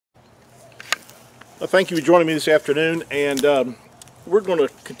Thank you for joining me this afternoon, and we're going to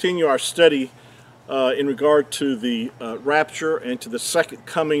continue our study in regard to the rapture and to the second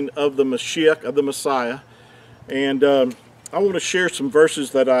coming of the Mashiach, of the Messiah. And I want to share some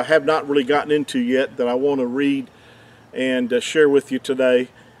verses that I have not really gotten into yet that I want to read and share with you today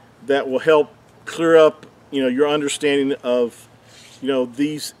that will help clear up, your understanding of,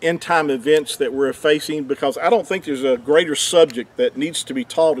 these end-time events that we're facing, because I don't think there's a greater subject that needs to be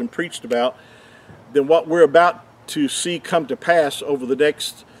taught and preached about than what we're about to see come to pass over the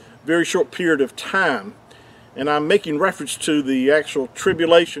next very short period of time. And I'm making reference to the actual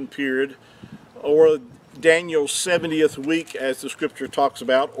tribulation period, or Daniel's 70th week, as the scripture talks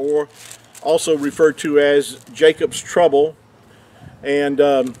about, or also referred to as Jacob's trouble. And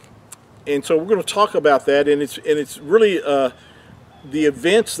so we're going to talk about that, and it's really the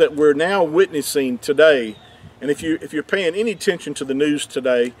events that we're now witnessing today. And if you're paying any attention to the news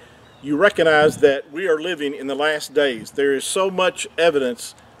today, you recognize that we are living in the last days. There is so much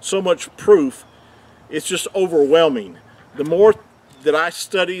evidence, so much proof, it's just overwhelming. The more that I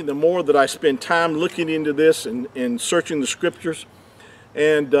study, the more that I spend time looking into this and searching the scriptures,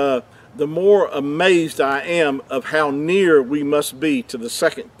 and the more amazed I am of how near we must be to the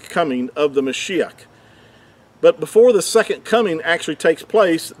second coming of the Mashiach. But before the second coming actually takes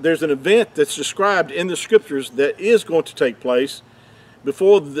place, there's an event that's described in the scriptures that is going to take place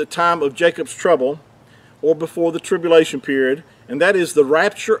before the time of Jacob's trouble, or before the tribulation period, and that is the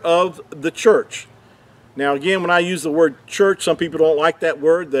rapture of the church. Now again, when I use the word church, some people don't like that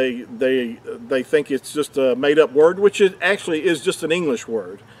word. They think it's just a made-up word, which it actually is just an English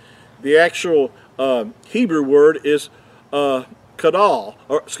word. The actual Hebrew word is kahal,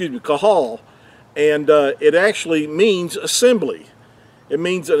 and it actually means assembly. It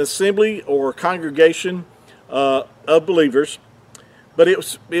means an assembly or congregation of believers. But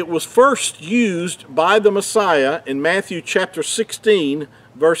it was first used by the Messiah in Matthew chapter 16,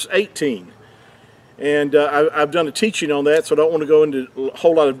 verse 18. And I've done a teaching on that, so I don't want to go into a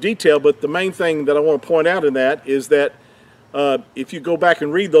whole lot of detail, but the main thing that I want to point out in that is that if you go back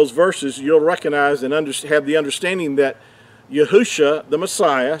and read those verses, you'll recognize and have the understanding that Yahushua, the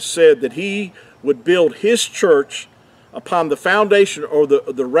Messiah, said that he would build his church upon the foundation or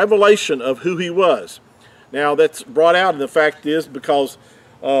the revelation of who he was. Now that's brought out, and the fact is because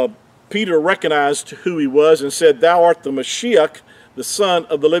Peter recognized who he was and said, "Thou art the Mashiach, the Son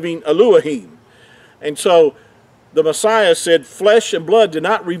of the living Elohim." And so the Messiah said, "Flesh and blood did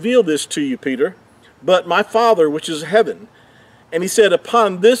not reveal this to you, Peter, but my Father which is in heaven." And he said,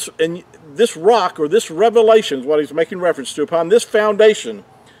 upon this, and this rock, or this revelation is what he's making reference to, upon this foundation,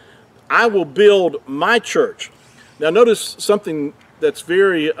 I will build my church. Now notice something that's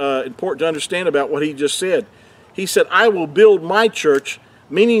very important to understand about what he just said. He said, "I will build my church,"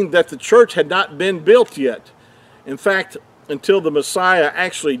 meaning that the church had not been built yet. In fact, until the Messiah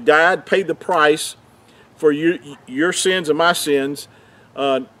actually died, paid the price for your sins and my sins,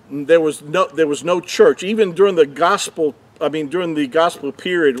 there was no church. Even during the gospel, during the gospel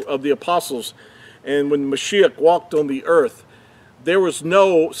period of the apostles, and when Mashiach walked on the earth, there was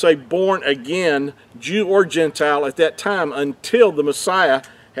no, say, born again Jew or Gentile at that time until the Messiah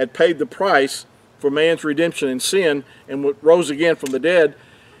had paid the price for man's redemption and sin and rose again from the dead.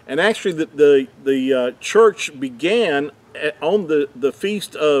 And actually the church began on the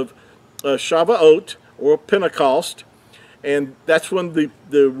feast of Shavuot, or Pentecost, and that's when the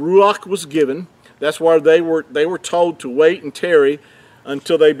Ruach was given. That's why they were told to wait and tarry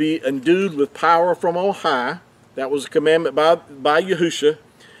until they be endued with power from on high. That was a commandment by Yahushua,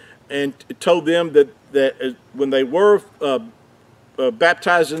 and it told them that when they were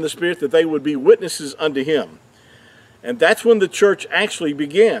baptized in the Spirit, that they would be witnesses unto him. And that's when the church actually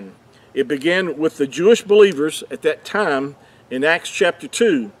began. It began with the Jewish believers at that time in Acts chapter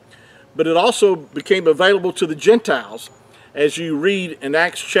 2, but it also became available to the Gentiles, as you read in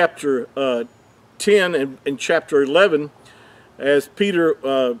Acts chapter 10 and chapter 11, as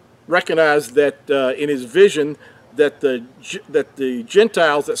Peter recognized that in his vision that the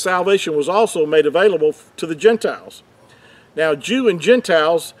Gentiles, that salvation was also made available to the Gentiles. Now, Jew and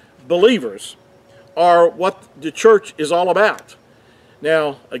Gentiles believers are what the church is all about.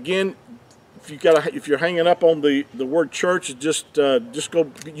 Now, again, if you're hanging up on the word church, just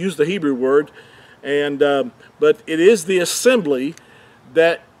go use the Hebrew word, but it is the assembly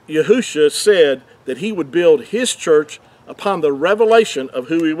that Yahushua said that he would build his church upon the revelation of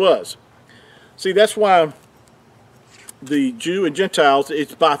who he was. See, that's why the Jew and Gentiles,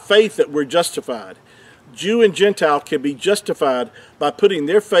 it's by faith that we're justified. Jew and Gentile can be justified by putting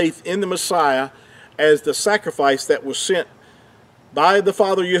their faith in the Messiah as the sacrifice that was sent by the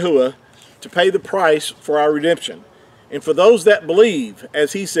Father Yahuwah to pay the price for our redemption. And for those that believe,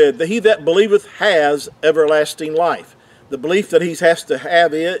 as he said, that he that believeth has everlasting life. The belief that he has to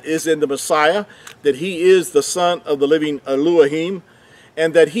have is in the Messiah, that he is the Son of the living Elohim,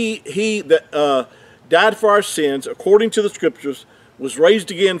 and that he that died for our sins, according to the Scriptures, was raised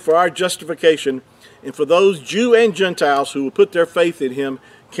again for our justification, and for those Jew and Gentiles who will put their faith in him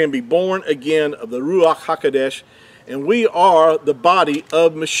can be born again of the Ruach HaKodesh, and we are the body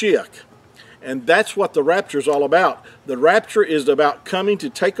of Mashiach. And that's what the rapture is all about. The rapture is about coming to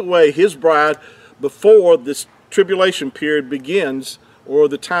take away his bride before this tribulation period begins, or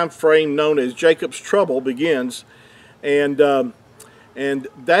the time frame known as Jacob's trouble begins. And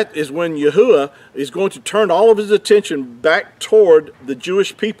that is when Yahuwah is going to turn all of his attention back toward the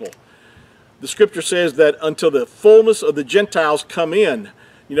Jewish people. The scripture says that until the fullness of the Gentiles come in,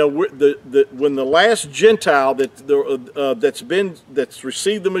 you know, when the last Gentile that's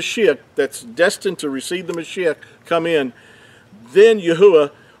received the Mashiach, that's destined to receive the Mashiach, come in, then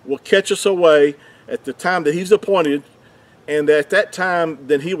Yahuwah will catch us away at the time that he's appointed, and at that time,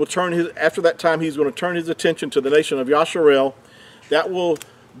 then he will turn his. After that time, he's going to turn his attention to the nation of Yasharel. That will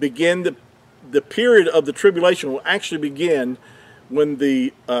begin the period of the tribulation will actually begin when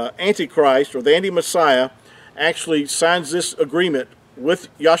the Antichrist or the Anti-Messiah actually signs this agreement with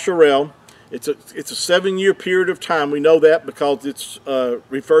Yasharel. It's a 7-year period of time. We know that because it's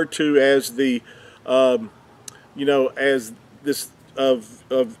referred to as the as this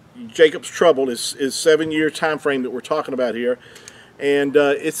of Jacob's trouble is 7-year time frame that we're talking about here, and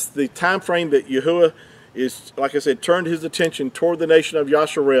it's the time frame that Yahuwah is, like I said, turned his attention toward the nation of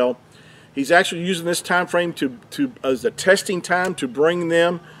Yasharel. He's actually using this time frame as a testing time to bring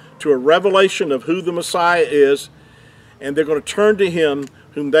them to a revelation of who the Messiah is, and they're going to turn to him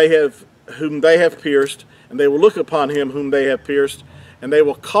whom they have pierced, and they will look upon him whom they have pierced, and they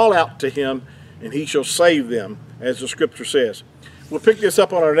will call out to him, and he shall save them, as the scripture says. We'll pick this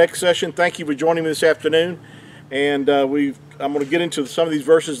up on our next session. Thank you for joining me this afternoon, and I'm going to get into some of these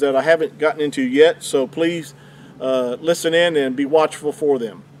verses that I haven't gotten into yet, so please listen in and be watchful for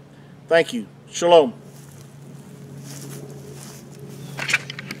them. Thank you. Shalom.